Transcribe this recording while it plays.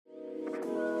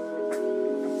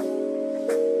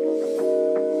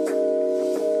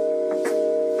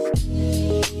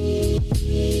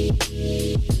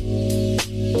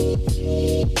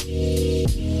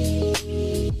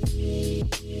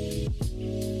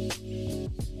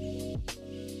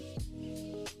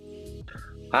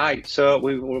Hi, so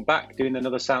we're back doing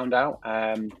another sound out.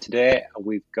 Today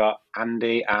we've got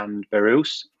Andy and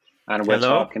Barus, and we're Hello.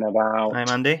 talking about. I'm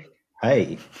Andy.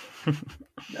 Hey.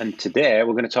 And today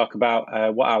we're going to talk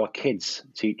about what our kids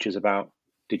teach us about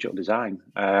digital design.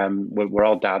 We're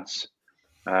all dads.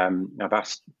 I've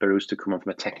asked Barus to come on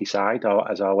from a techie side,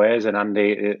 as always, and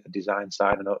Andy a design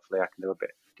side, and hopefully I can do a bit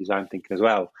of design thinking as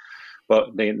well.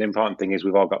 But the important thing is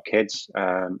we've all got kids.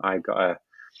 I've got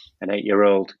an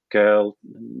 8-year-old girl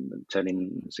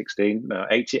turning 16,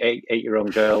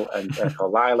 8-year-old girl, and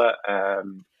called Lila.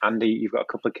 Andy, you've got a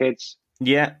couple of kids.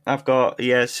 Yeah, I've got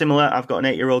similar. I've got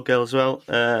an 8-year-old girl as well,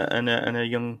 and a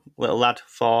young little lad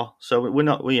 4. So we're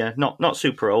not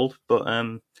super old, but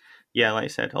like I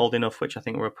said, old enough, which I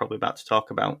think we're probably about to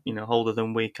talk about. Older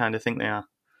than we kind of think they are.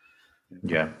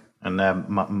 Yeah, and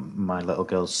my little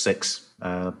girl's 6,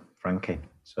 Frankie.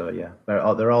 So yeah,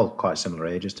 they're all quite similar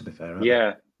ages, to be fair. Aren't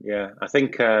Yeah. I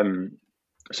think so.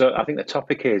 I think the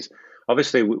topic is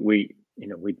obviously we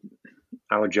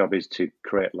our job is to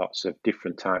create lots of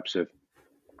different types of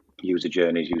user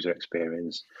journeys, user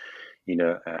experience,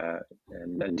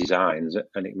 and designs,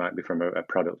 and it might be from a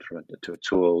product to a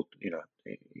tool,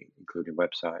 including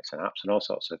websites and apps and all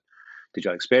sorts of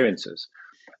digital experiences.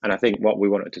 And I think what we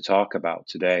wanted to talk about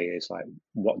today is like,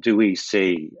 what do we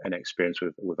see and experience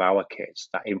with our kids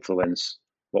that influence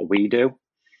what we do?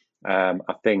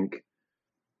 I think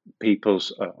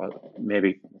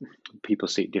maybe people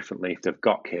see it differently if they've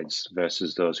got kids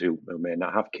versus those who may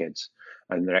not have kids,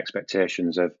 and their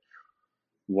expectations of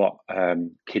what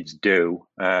kids do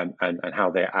and how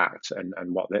they act and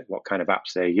what kind of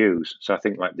apps they use. So I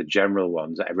think like the general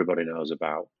ones that everybody knows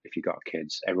about, if you've got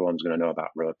kids, everyone's going to know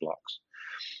about Roblox.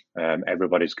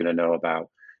 Everybody's going to know about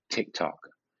TikTok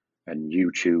and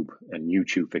YouTube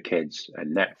for kids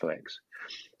and Netflix.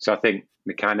 So I think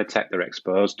the kind of tech they're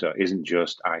exposed to isn't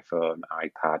just iPhone,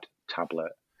 iPad,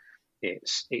 tablet.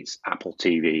 It's Apple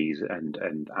TVs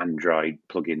and Android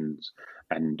plugins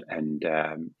and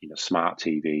smart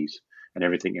TVs and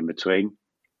everything in between.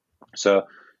 So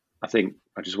I think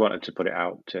I just wanted to put it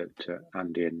out to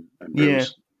Andy and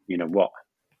Bruce.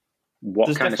 What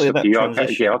There's kind of stuff do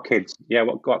your kids? Yeah,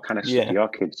 what kind of stuff do Yeah. your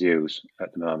kids use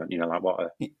at the moment? Like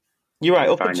what? You're right.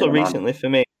 Up finding until them on? recently, for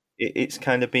me, it's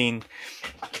kind of been.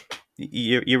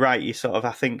 You're right. You sort of,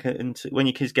 I think, when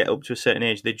your kids get up to a certain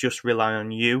age, they just rely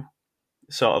on you,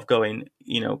 sort of going,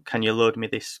 can you load me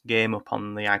this game up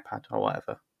on the iPad or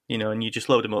whatever, and you just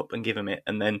load them up and give them it,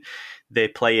 and then they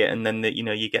play it, and then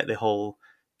you get the whole,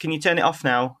 can you turn it off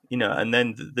now, and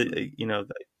then the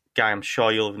guy, I'm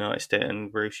sure you'll have noticed it,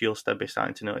 and Bruce, you'll still be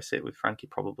starting to notice it with Frankie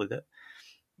probably, that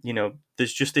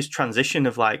there's just this transition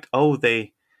of like,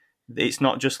 it's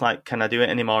not just like, can I do it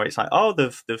anymore? It's like,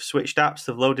 they've switched apps,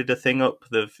 they've loaded a thing up,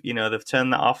 they've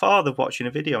turned that off. They're watching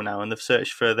a video now, and they've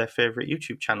searched for their favorite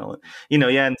YouTube channel.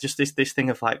 And just this thing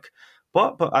of like,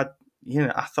 what? But I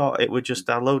thought it would just,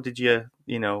 I loaded you,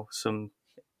 some,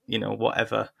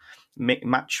 whatever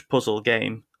match puzzle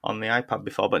game on the iPad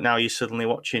before, but now you're suddenly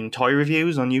watching toy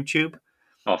reviews on YouTube.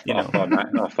 Or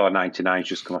 $4.99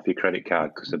 just come off your credit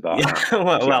card because they bought that.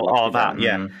 all that,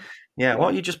 yeah. Mm-hmm. Yeah,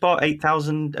 what, you just bought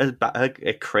 8,000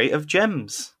 a crate of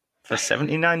gems for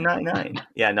 $79.99?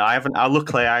 Yeah, no, I haven't.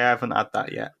 Luckily, I haven't had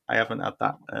that yet. I'll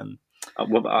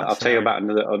tell you about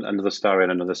another story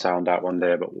and another sound out one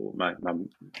day. But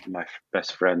my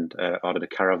best friend ordered a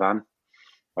caravan,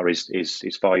 or his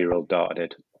 4-year-old daughter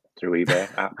did, through eBay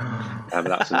app. But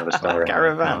that's another story.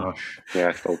 Caravan.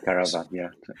 Yeah, full caravan. Yeah.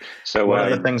 So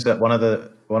one of the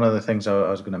things I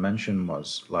was going to mention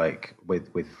was like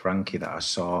with Frankie that I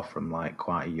saw from like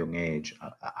quite a young age.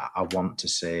 I want to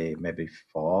say maybe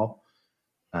 4,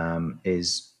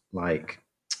 is like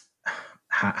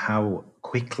how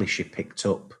quickly she picked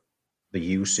up the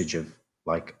usage of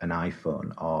like an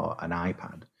iPhone or an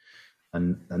iPad.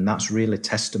 And that's really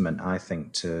testament, I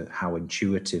think, to how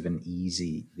intuitive and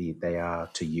easy they are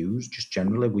to use. Just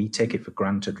generally, we take it for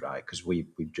granted, right? Because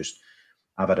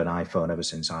I've had an iPhone ever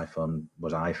since iPhone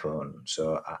was iPhone,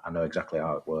 so I know exactly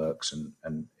how it works, and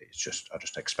it's just, I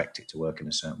just expect it to work in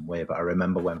a certain way. But I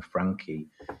remember when Frankie,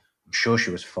 I'm sure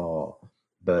she was 4,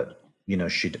 but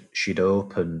she'd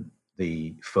open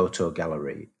the photo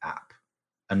gallery app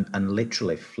and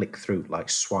literally flick through, like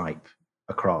swipe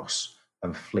across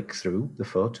and flick through the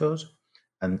photos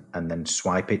and then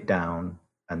swipe it down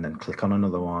and then click on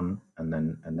another one and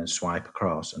then swipe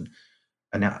across. And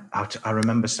I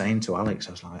remember saying to Alex,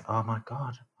 I was like, oh my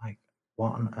God, like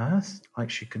what on earth?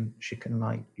 Like she can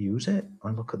like use it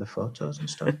and look at the photos and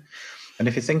stuff. And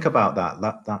if you think about that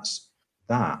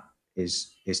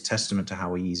is testament to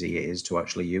how easy it is to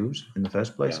actually use in the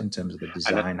first place, in terms of the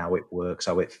design, how it works,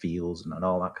 how it feels, and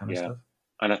all that kind of stuff.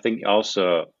 And I think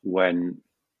also when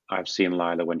I've seen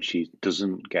Lila, when she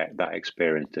doesn't get that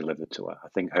experience delivered to her, I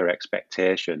think her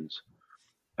expectations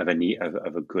of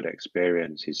a good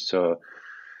experience is so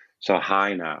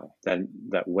high now, then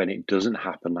that when it doesn't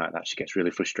happen like that, she gets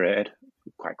really frustrated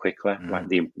quite quickly. Like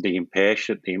the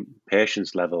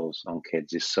impatience levels on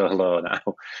kids is so low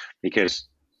now because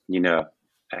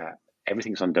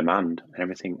everything's on demand and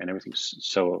everything's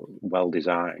so well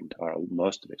designed, or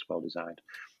most of it's well designed.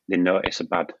 They notice a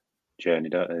bad journey,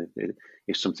 don't they?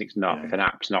 If something's not, if an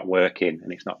app's not working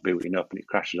and it's not booting up and it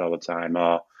crashes all the time,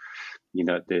 or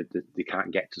they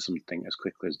can't get to something as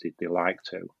quickly as they like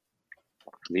to.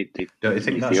 Don't you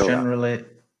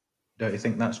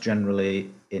think that's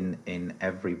generally in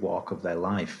every walk of their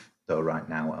life though right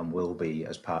now, and will be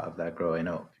as part of their growing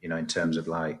up? In terms of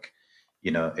like,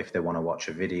 if they want to watch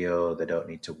a video, they don't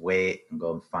need to wait and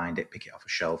go and find it, pick it off a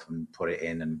shelf and put it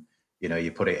in, and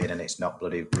you put it in and it's not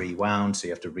bloody rewound, so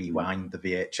you have to rewind the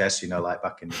VHS, like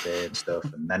back in the day and stuff,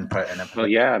 and then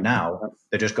now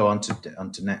they just go onto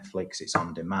Netflix, it's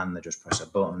on demand, they just press a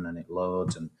button and it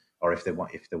loads, or if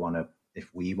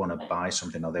we want to buy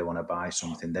something or they want to buy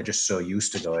something, they're just so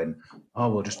used to going,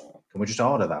 oh, can we just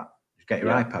order that? Just get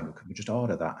your iPad, can we just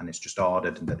order that? And it's just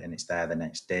ordered and it's there the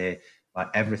next day. Like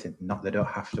everything, they don't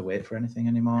have to wait for anything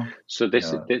anymore. So this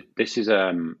is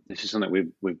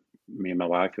something me and my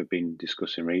wife have been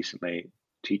discussing recently,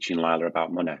 teaching Lila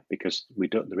about money, because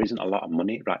there isn't a lot of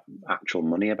money, right? Actual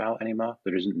money about anymore.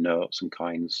 There isn't notes and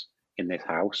coins in this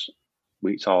house.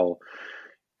 We all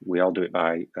do it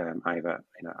by either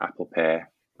Apple Pay,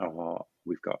 or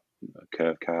we've got a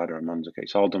Curve card or a Monzo.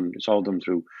 It's all done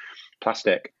through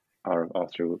plastic or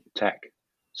through tech.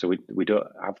 So we don't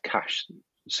have cash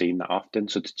seen that often.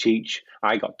 So to teach,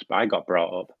 I got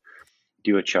brought up,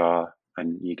 do a char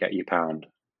and you get your pound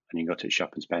and you go to the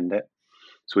shop and spend it.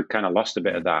 So we've kind of lost a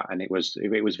bit of that, and it was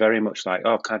very much like,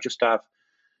 oh, can I just have,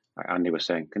 like Andy was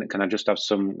saying, can I just have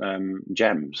some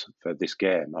gems for this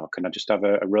game, or can I just have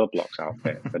a Roblox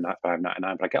outfit for $5.99?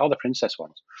 But I get all the princess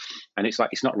ones, and it's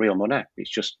like, it's not real money.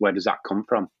 It's just, where does that come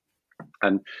from?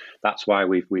 And that's why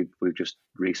we've just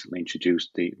recently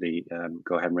introduced the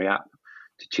Go Henry app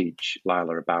to teach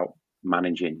Lila about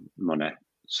managing money,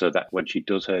 so that when she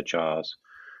does her chores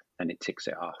and it ticks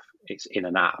it off, it's in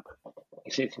an app.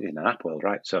 It's in an app world,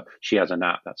 right? So she has an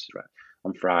app that's right.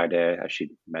 On Friday, as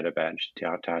she made her bed, she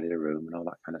tidied her room and all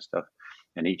that kind of stuff.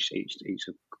 And each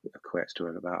equates to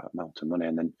about amount of money,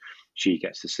 and then she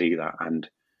gets to see that, and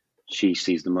she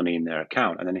sees the money in their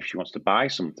account. And then if she wants to buy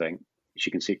something,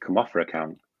 she can see it come off her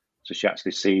account. So she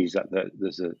actually sees that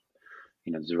there's a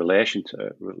relation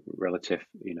to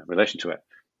it,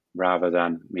 rather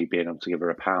than me being able to give her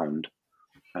a pound,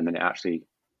 and then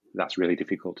that's really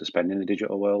difficult to spend in the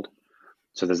digital world.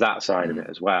 So there's that side of it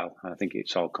as well. And I think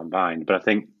it's all combined. But I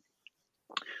think,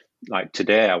 like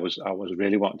today, I was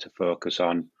really wanting to focus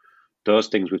on those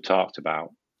things we've talked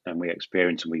about and we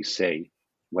experience and we see,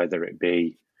 whether it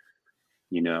be,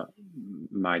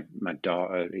 my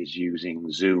daughter is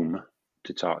using Zoom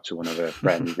to talk to one of her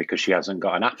friends because she hasn't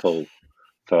got an Apple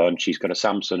phone. She's got a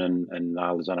Samsung and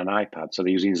Lila's on an iPad. So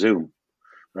they're using Zoom,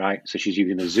 right? So she's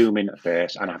using a Zoom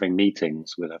interface and having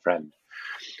meetings with her friend.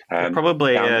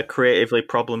 Probably creatively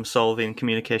problem-solving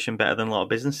communication better than a lot of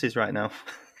businesses right now.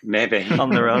 Maybe. On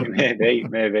their own.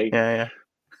 Maybe. Yeah.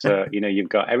 So, you've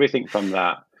got everything from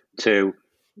that to,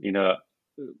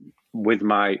 with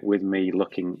me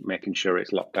making sure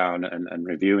it's locked down and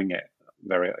reviewing it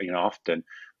very, often.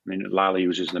 I mean, Lila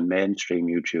uses the mainstream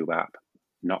YouTube app,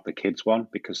 not the kids one,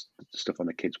 because the stuff on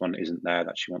the kids one isn't there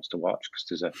that she wants to watch,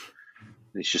 because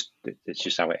it's just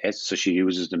how it is. So she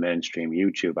uses the mainstream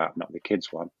YouTube app, not the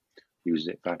kids one. Uses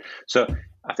it fine. So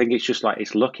I think it's just like,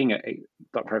 it's looking at it.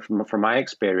 But from my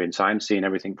experience, I'm seeing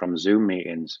everything from Zoom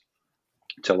meetings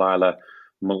to Lila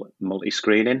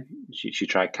multi-screening. She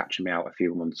tried catching me out a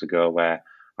few months ago, where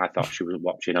I thought she was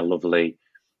watching a lovely,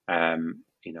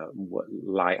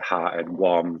 light-hearted,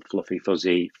 warm, fluffy,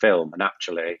 fuzzy film, and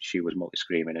actually she was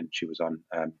multi-screening and she was on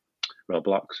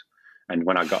Roblox. And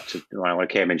when I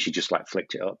came in, she just like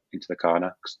flicked it up into the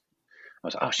corner. I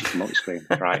was like, oh, she's multi-screen,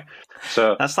 right?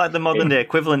 So that's like the modern day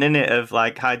equivalent, isn't it, of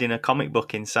like hiding a comic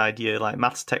book inside your like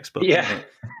maths textbook. Yeah.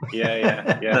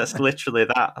 That's literally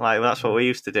that. Like that's what we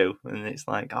used to do, and it's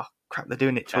like, oh crap, they're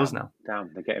doing it to us now.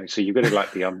 Damn, they're getting. So you've got to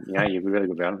like be on. Yeah, you've really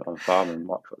got to be on farm and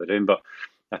watch what they're doing. But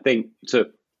I think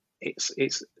it's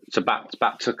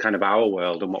back to kind of our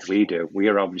world and what we do. We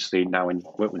are obviously now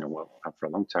for a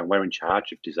long time, we're in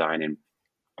charge of designing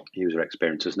user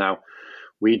experiences. Now,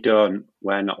 we're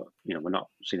not, we're not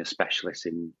seeing a specialist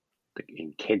in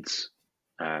kids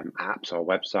apps or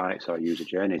websites or user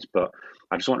journeys, but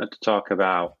I just wanted to talk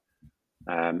about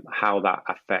how that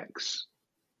affects,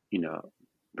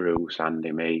 Bruce,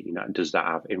 Andy, me. Does that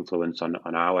have influence on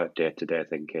our day-to-day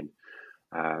thinking?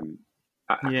 I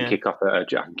can kick off. I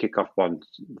can kick off one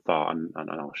thought, and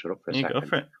I'll shut up for a second. Go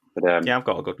for it. But I've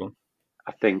got a good one.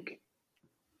 I think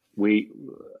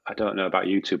I don't know about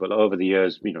you two, but over the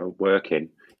years, working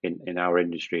in our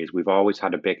industries, we've always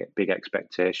had a big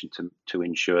expectation to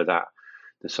ensure that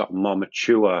the sort of more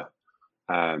mature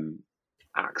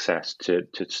access to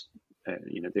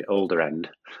the older end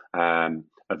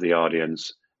of the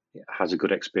audience has a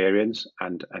good experience,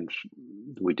 and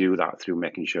we do that through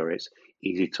making sure it's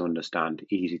easy to understand,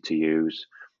 easy to use.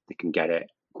 They can get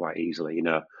it quite easily,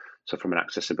 So from an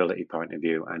accessibility point of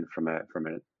view, and from a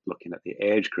looking at the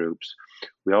age groups,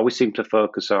 we always seem to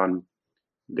focus on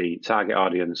the target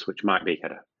audience, which might be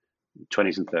kind of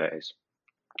 20s and 30s.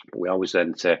 But we always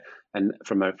then say, and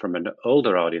from an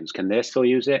older audience, can they still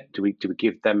use it? Do we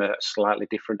give them a slightly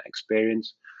different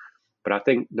experience? But I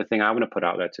think the thing I want to put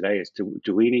out there today is,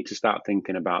 do we need to start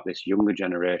thinking about this younger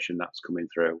generation that's coming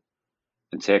through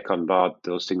and take on board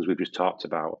those things we've just talked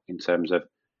about in terms of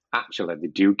actually they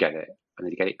do get it and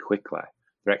they get it quickly.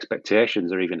 Their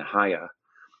expectations are even higher.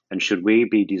 And should we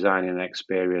be designing an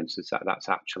experience that's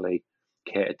actually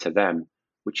catered to them,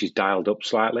 which is dialed up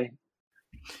slightly?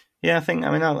 Yeah,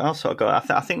 I'll sort of go.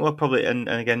 I think we'll probably, and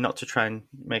again, not to try and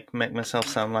make myself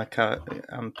sound like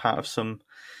I'm part of some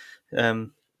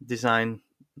design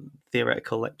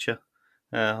theoretical lecture,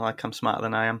 like I'm smarter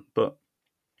than I am. But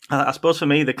I suppose for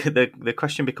me, the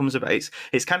question becomes about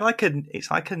it's kind of like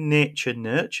a nature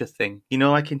nurture thing,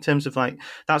 like in terms of like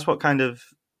that's what kind of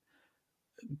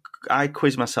I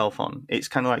quiz myself on. It's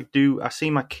kind of like, do I see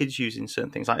my kids using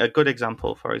certain things? Like a good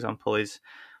example, for example, is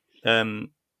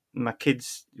my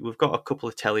kids. We've got a couple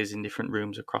of tellies in different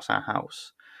rooms across our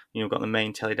house. We've got the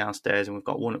main telly downstairs, and we've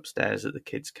got one upstairs that the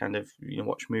kids kind of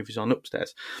watch movies on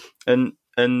upstairs. And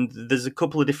there's a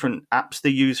couple of different apps they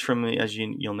use from, as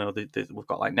you'll know, we've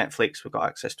got like Netflix, we've got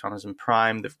access to Amazon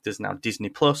Prime. There's now Disney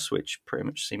Plus, which pretty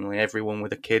much seemingly everyone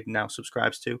with a kid now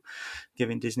subscribes to,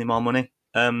 giving Disney more money.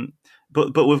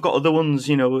 But we've got other ones.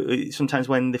 Sometimes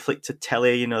when they flick to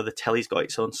telly, the telly's got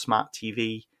its own smart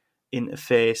TV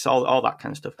interface, all that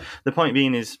kind of stuff. The point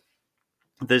being is,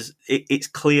 it's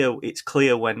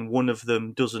clear when one of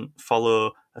them doesn't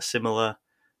follow a similar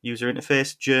user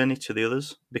interface journey to the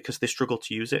others because they struggle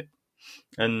to use it.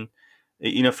 And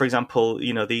for example,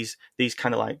 these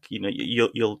kind of like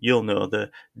you'll know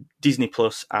the Disney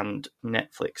Plus and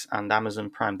Netflix and Amazon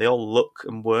Prime, they all look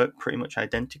and work pretty much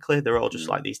identically. They're all just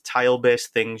like these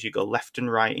tile-based things. You go left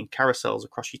and right in carousels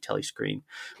across your telly screen,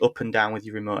 up and down with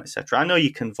your remote, etc. I know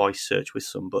you can voice search with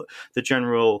some, but the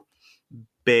general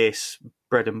base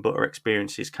bread and butter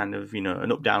experience is kind of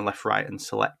an up, down, left, right, and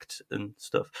select and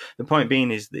stuff. The point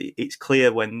being is that it's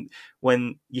clear when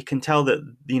you can tell that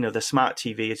the smart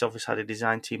TV has obviously had a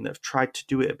design team that have tried to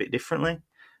do it a bit differently,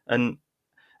 and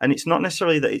it's not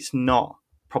necessarily that it's not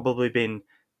probably been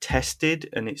tested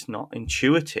and it's not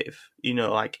intuitive,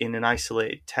 like in an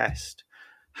isolated test.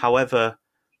 However,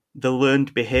 the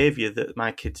learned behavior that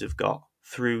my kids have got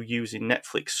through using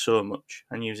Netflix so much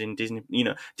and using Disney,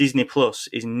 Disney Plus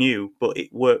is new, but it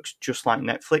works just like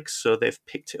Netflix, so they've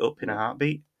picked it up in a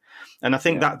heartbeat. And I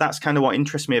think that's kind of what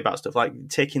interests me about stuff, like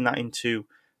taking that into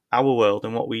our world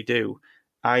and what we do.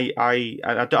 I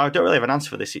don't really have an answer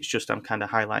for this. It's just I'm kind of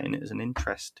highlighting it as an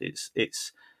interest.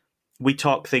 It's we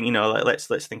talk thing, like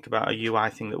let's think about a UI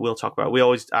thing that we'll talk about. We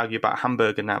always argue about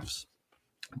hamburger navs.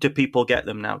 Do people get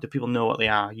them now? Do people know what they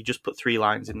are? You just put 3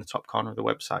 lines in the top corner of the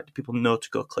website. Do people know to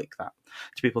go click that?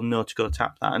 Do people know to go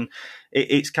tap that? And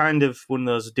it's kind of one of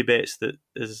those debates that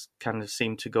has kind of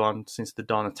seemed to go on since the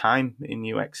dawn of time in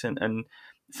UX. And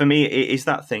for me, it is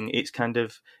that thing.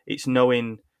 It's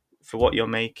knowing for what you're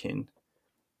making,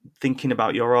 thinking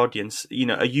about your audience.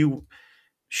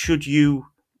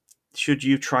 Should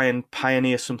you try and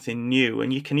pioneer something new?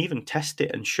 And you can even test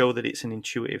it and show that it's an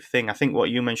intuitive thing. I think what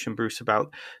you mentioned, Bruce,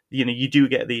 about, you do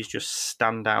get these just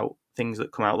standout things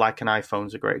that come out, like an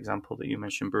iPhone's a great example that you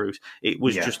mentioned, Bruce. It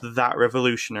was just that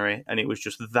revolutionary, and it was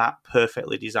just that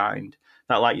perfectly designed.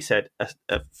 That, like you said,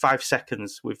 5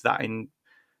 seconds with that in,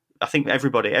 I think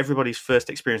everybody's first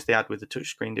experience they had with the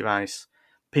touchscreen device,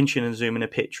 pinching and zooming a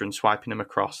picture and swiping them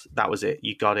across, that was it.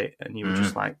 You got it. And you were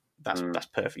just like, that's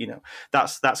perfect.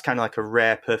 That's kind of like a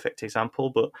rare perfect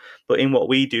example, but in what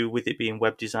we do with it being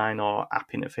web design or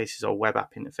app interfaces or web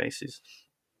app interfaces,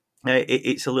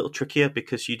 it's a little trickier,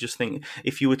 because you just think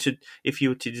if you were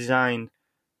to design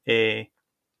a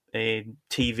a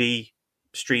TV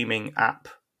streaming app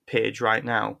page right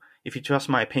now, if you to ask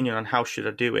my opinion on how should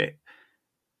I do it,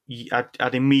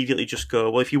 I'd immediately just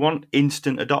go, well, if you want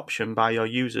instant adoption by your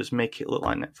users, make it look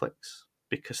like Netflix,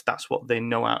 because that's what they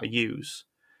know how to use.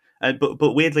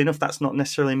 But weirdly enough, that's not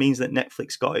necessarily means that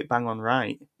Netflix got it bang on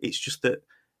right. It's just that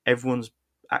everyone's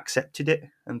accepted it,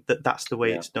 and that's the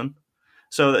way it's done.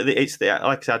 So it's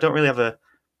like I said, I don't really have a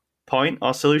point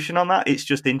or solution on that. It's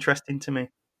just interesting to me.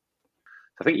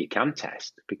 I think you can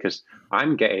test, because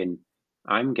I'm getting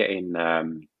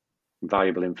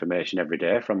valuable information every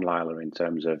day from Lila in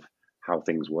terms of how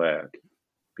things work,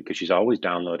 because she's always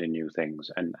downloading new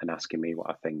things and asking me what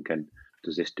I think and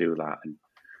does this do that. And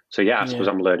so I suppose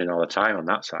I'm learning all the time on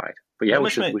that side. But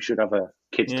we should have a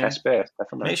kids test base,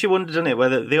 definitely. Makes you wonder, doesn't it,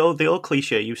 whether the old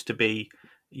cliche used to be,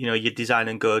 you design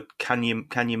and go, can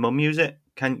your mum use it?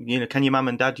 Can your mum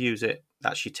and dad use it?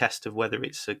 That's your test of whether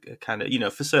it's a kind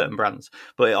of, for certain brands.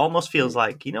 But it almost feels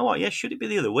like, you know what? Yeah, should it be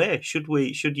the other way? Should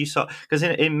you sort? Because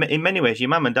in many ways, your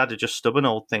mum and dad are just stubborn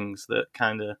old things that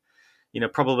kind of,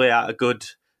 probably are a good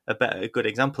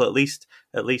example. At least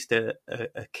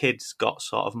a kid's got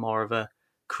sort of more of a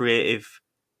creative,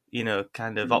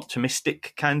 kind of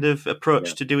optimistic kind of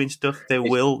approach to doing stuff. They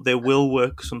will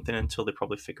work something until they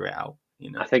probably figure it out.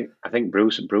 I think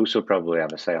Bruce will probably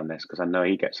have a say on this, because I know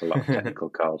he gets a lot of technical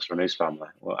calls from his family.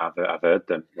 Well, I've heard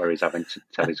them where he's having to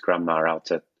tell his grandma how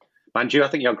to. Mind you, I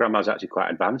think your grandma's actually quite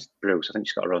advanced, Bruce. I think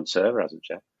she's got her own server, hasn't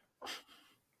she?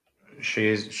 She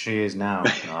is now.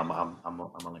 No, I'm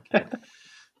on a kid.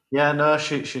 Yeah, no,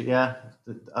 she. Yeah,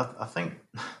 I think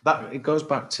that it goes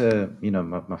back to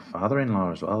my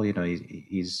father-in-law as well.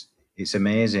 It's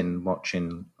amazing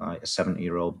watching like a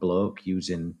 70-year-old bloke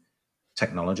using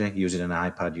technology, using an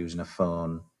iPad, using a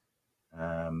phone,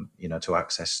 to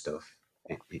access stuff.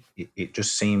 It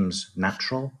just seems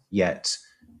natural, yet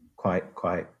quite.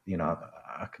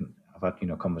 I've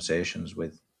had conversations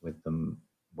with them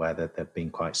where they've been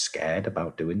quite scared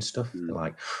about doing stuff. They're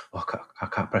like, oh, I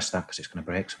can't press that because it's going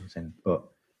to break something. But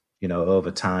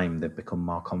over time they've become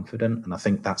more confident, and I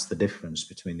think that's the difference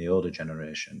between the older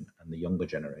generation and the younger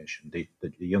generation. The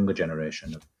younger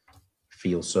generation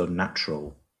feel so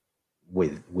natural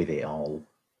with it all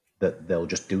that they'll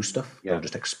just do stuff. They'll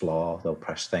just explore, they'll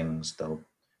press things,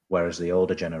 whereas the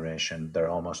older generation, they're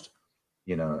almost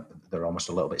a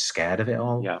little bit scared of it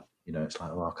all. It's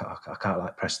like, oh, I can't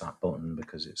like press that button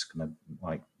because it's gonna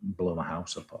like blow my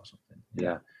house up or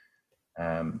something.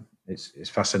 It's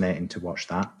fascinating to watch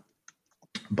that.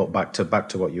 But back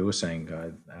to what you were saying,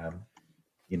 guys,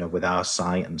 with our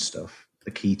site and stuff,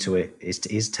 the key to it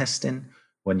is testing.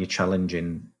 When you're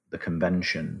challenging the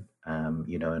convention,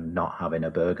 and not having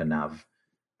a burger nav,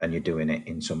 and you're doing it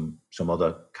in some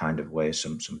other kind of way,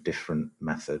 some different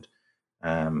method,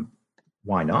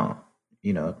 why not?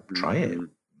 Try it,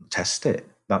 test it.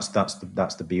 That's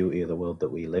the beauty of the world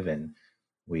that we live in.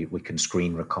 We can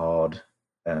screen record,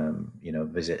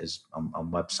 visitors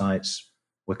on websites.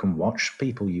 We can watch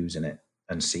people using it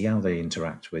and see how they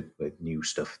interact with new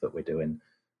stuff that we're doing.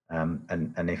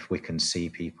 And if we can see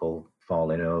people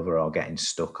falling over or getting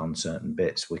stuck on certain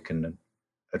bits, we can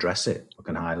address it. We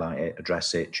can highlight it,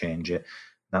 address it, change it.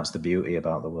 That's the beauty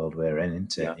about the world we're in,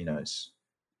 isn't it? It's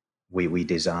we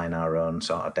design our own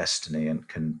sort of destiny and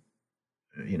can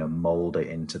mold it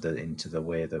into the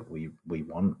way that we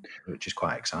want, which is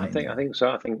quite exciting. I think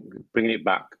so. I think bringing it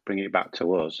back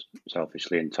to us,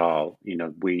 selfishly and tall.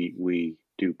 We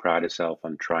do pride ourselves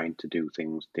on trying to do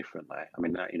things differently. I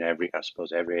mean, I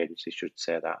suppose every agency should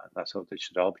say that. That's what they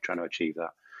should all be trying to achieve.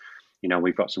 That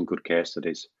we've got some good case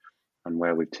studies, and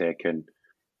where we've taken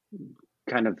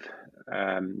kind of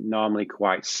normally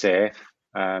quite safe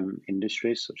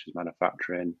industries such as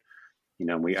manufacturing.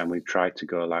 And we've tried to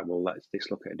go like, well,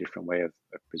 let's look at a different way of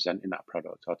presenting that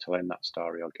product or telling that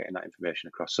story or getting that information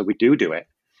across. So we do it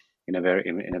in a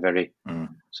very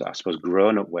so I suppose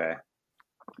grown up way.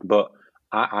 But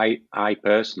I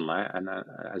personally, and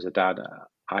as a dad,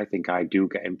 I think I do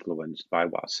get influenced by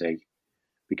what I see,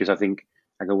 because I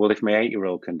go, well, if my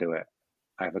 8-year-old can do it,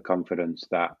 I have a confidence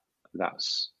that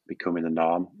that's becoming the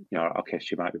norm. Okay,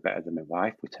 she might be better than my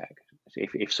wife with tech.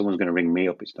 If someone's going to ring me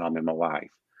up, it's normally my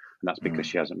wife. And that's because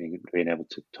she hasn't been able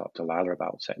to talk to Lila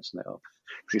about setting it up.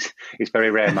 It's very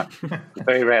rare. It's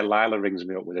very rare Lila rings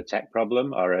me up with a tech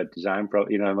problem or a design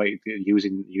problem.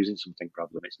 Using something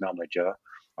problem. It's normally Joe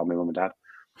or my mum and dad.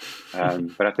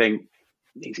 But I think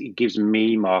it gives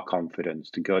me more confidence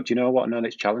to go, do you know what? No,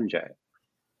 let's challenge it.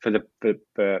 For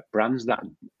the brands that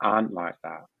aren't like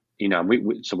that,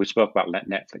 so we spoke about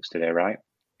Netflix today, right?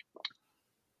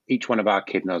 Each one of our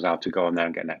kids knows how to go on there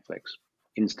and get Netflix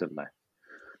instantly.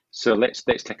 So let's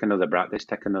take another brand. Let's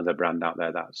take another brand out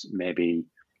there that's maybe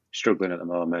struggling at the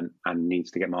moment and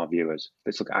needs to get more viewers.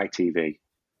 Let's look at ITV.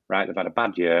 Right, they've had a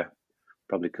bad year,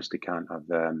 probably because they can't have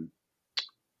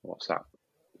what's that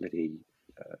bloody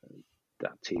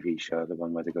that TV show, the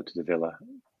one where they go to the villa.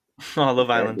 Oh, Love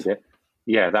Island.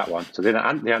 Yeah, that one. So they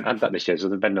haven't had that this year, so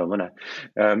they've been no money.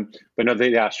 But no,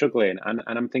 they are struggling. And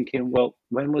I'm thinking, well,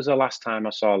 when was the last time I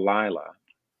saw Lila?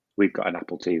 We've got an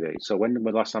Apple TV. So when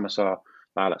was the last time I saw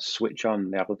Lila switch on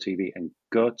the Apple TV and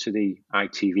go to the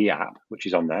ITV app, which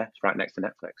is on there, it's right next to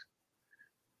Netflix,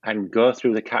 and go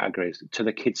through the categories to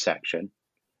the kids section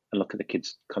and look at the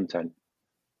kids' content?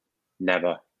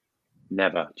 Never.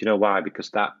 Do you know why? Because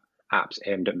that app's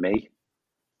aimed at me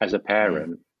as a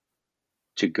parent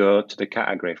to go to the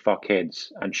category for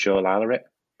kids and show Lila it.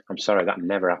 I'm sorry, that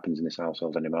never happens in this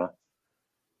household anymore.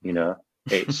 You know,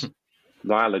 it's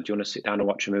Lila, do you want to sit down and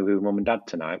watch a movie with mum and dad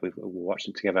tonight? We'll watch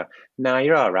them together. Nah,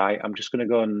 you're all right. I'm just going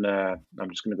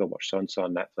to go watch so-and-so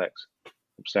on Netflix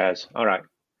upstairs. All right.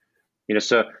 You know,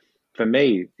 so for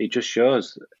me, it just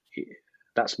shows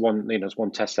that's one, you know, it's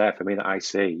one test there for me that I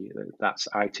see. That's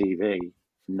ITV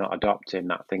not adopting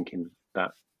that thinking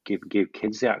that give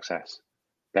kids the access.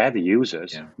 They're the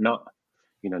users, not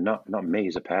me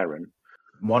as a parent.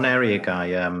 One area,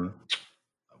 Guy,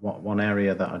 one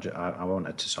area that I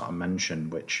wanted to sort of mention,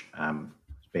 which has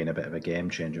been a bit of a game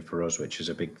changer for us, which is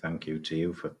a big thank you to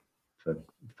you for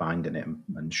finding it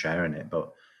and sharing it,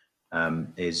 but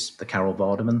is the Carol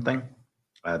Vorderman thing.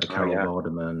 The Carol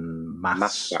Vorderman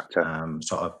maths factor,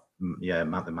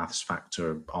 the maths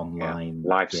factor online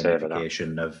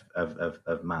gamification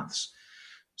of maths.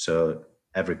 So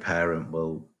every parent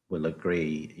will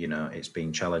agree, you know, it's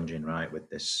been challenging, right, with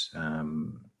this,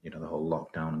 you know, the whole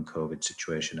lockdown and COVID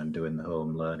situation and doing the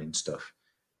home learning stuff.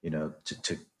 You know,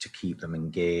 to keep them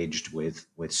engaged with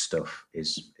stuff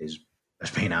has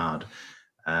been hard,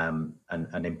 and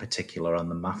in particular on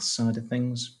the maths side of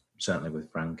things, certainly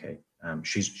with Frankie.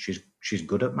 She's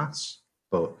good at maths,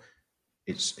 but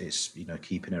it's you know,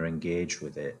 keeping her engaged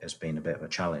with it has been a bit of a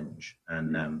challenge.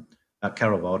 And that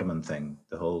Carol Vorderman thing,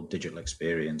 the whole digital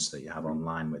experience that you have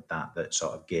online with that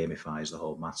sort of gamifies the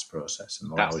whole maths process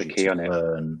and allows you to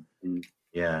learn.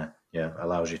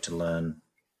 Allows you to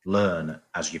learn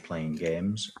as you're playing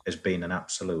games, has been an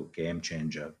absolute game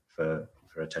changer for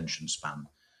attention span.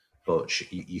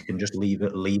 But you can just leave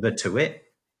her to it.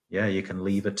 Yeah, you can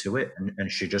leave her to it,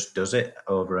 and she just does it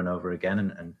over and over again,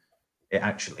 and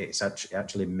it's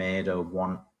actually made her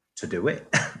want to do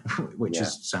it, which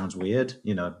sounds weird.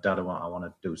 You know, Dad, I want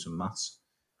to do some maths.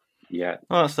 Yeah,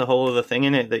 well, that's the whole other thing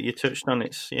in it that you touched on.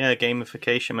 It's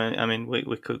gamification. I mean,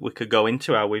 we could go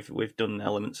into how we've done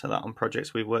elements of that on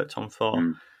projects we've worked on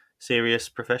for serious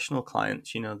professional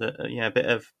clients. You know, that a bit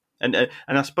of. And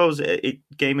I suppose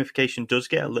gamification does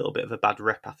get a little bit of a bad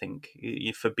rep, I think,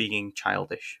 for being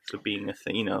childish, for being a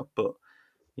thing, you know. But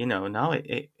you know, now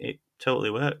it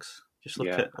totally works. Just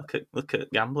look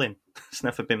at gambling; it's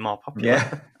never been more popular.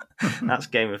 Yeah. That's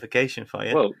gamification for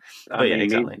you. Well,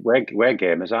 exactly. We're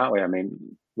gamers, aren't we? I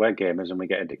mean, we're gamers, and we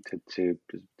get addicted to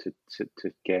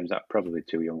games that are probably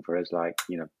too young for us, like,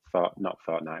 you know, not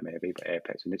Fortnite maybe, but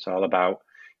Apex, and it's all about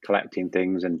collecting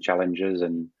things and challenges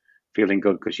and feeling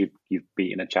good because you've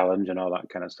beaten a challenge and all that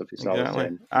kind of stuff. It's all the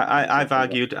same. I've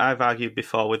argued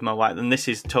before with my wife, and this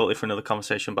is totally for another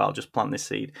conversation, but I'll just plant this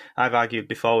seed. I've argued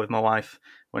before with my wife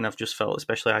when I've just felt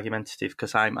especially argumentative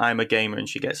because I'm a gamer and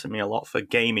she gets at me a lot for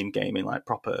gaming like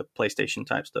proper PlayStation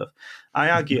type stuff. I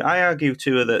argue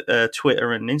to her that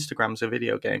Twitter and Instagram's a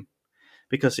video game,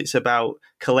 because it's about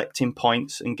collecting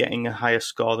points and getting a higher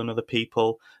score than other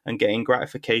people and getting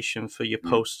gratification for your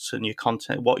posts and your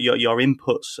content. What your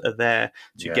inputs are there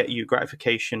to get you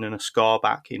gratification and a score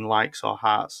back in likes or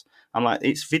hearts. I'm like,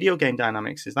 it's video game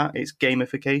dynamics. It's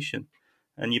gamification.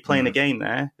 And you're playing a game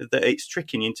there that it's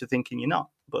tricking you into thinking you're not,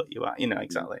 but you are, you know,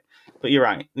 exactly. But you're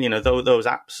right. You know, those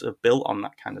apps are built on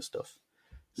that kind of stuff.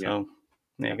 So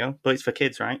there you go. But it's for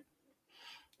kids, right?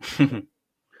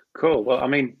 Cool. Well, I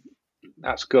mean,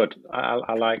 that's good.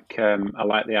 I like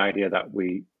the idea that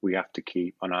we have to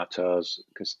keep on our toes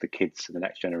because the kids are the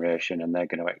next generation and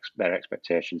their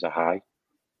expectations are high.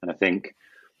 And I think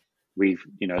we've,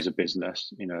 you know, as a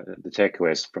business, you know, the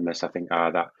takeaways from this, I think,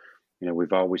 are that, you know,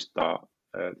 we've always thought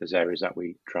there's areas that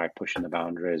we try pushing the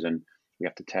boundaries and we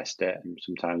have to test it. And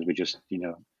sometimes we just, you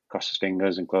know, cross his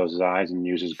fingers and close his eyes and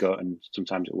use his gut. And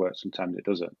sometimes it works, sometimes it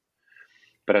doesn't.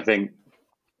 But I think,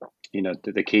 you know,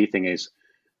 the key thing is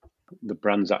the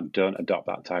brands that don't adopt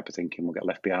that type of thinking will get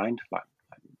left behind, like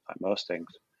most things.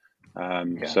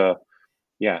 So,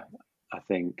 yeah, I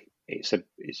think it's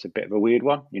a bit of a weird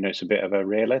one. It's a bit of a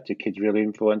railer. Do kids really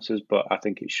influencers? But I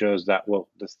think it shows that, well,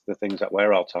 the things that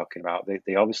we're all talking about,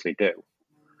 they obviously do.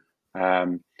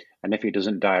 And if it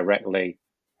doesn't directly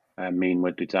mean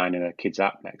we're designing a kids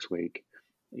app next week,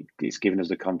 it's given us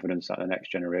the confidence that the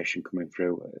next generation coming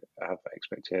through have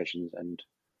expectations and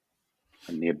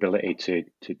the ability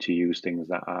to use things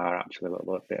that are actually a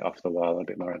little bit off the wall, a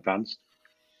bit more advanced.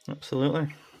 Absolutely.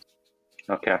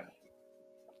 Okay.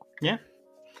 Yeah.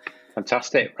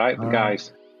 Fantastic. Right,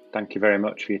 guys, thank you very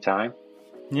much for your time.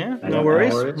 Yeah, no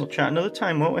worries. We'll chat another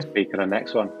time, won't we? Speak on the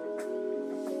next one.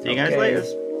 See you guys later.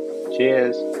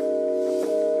 Cheers.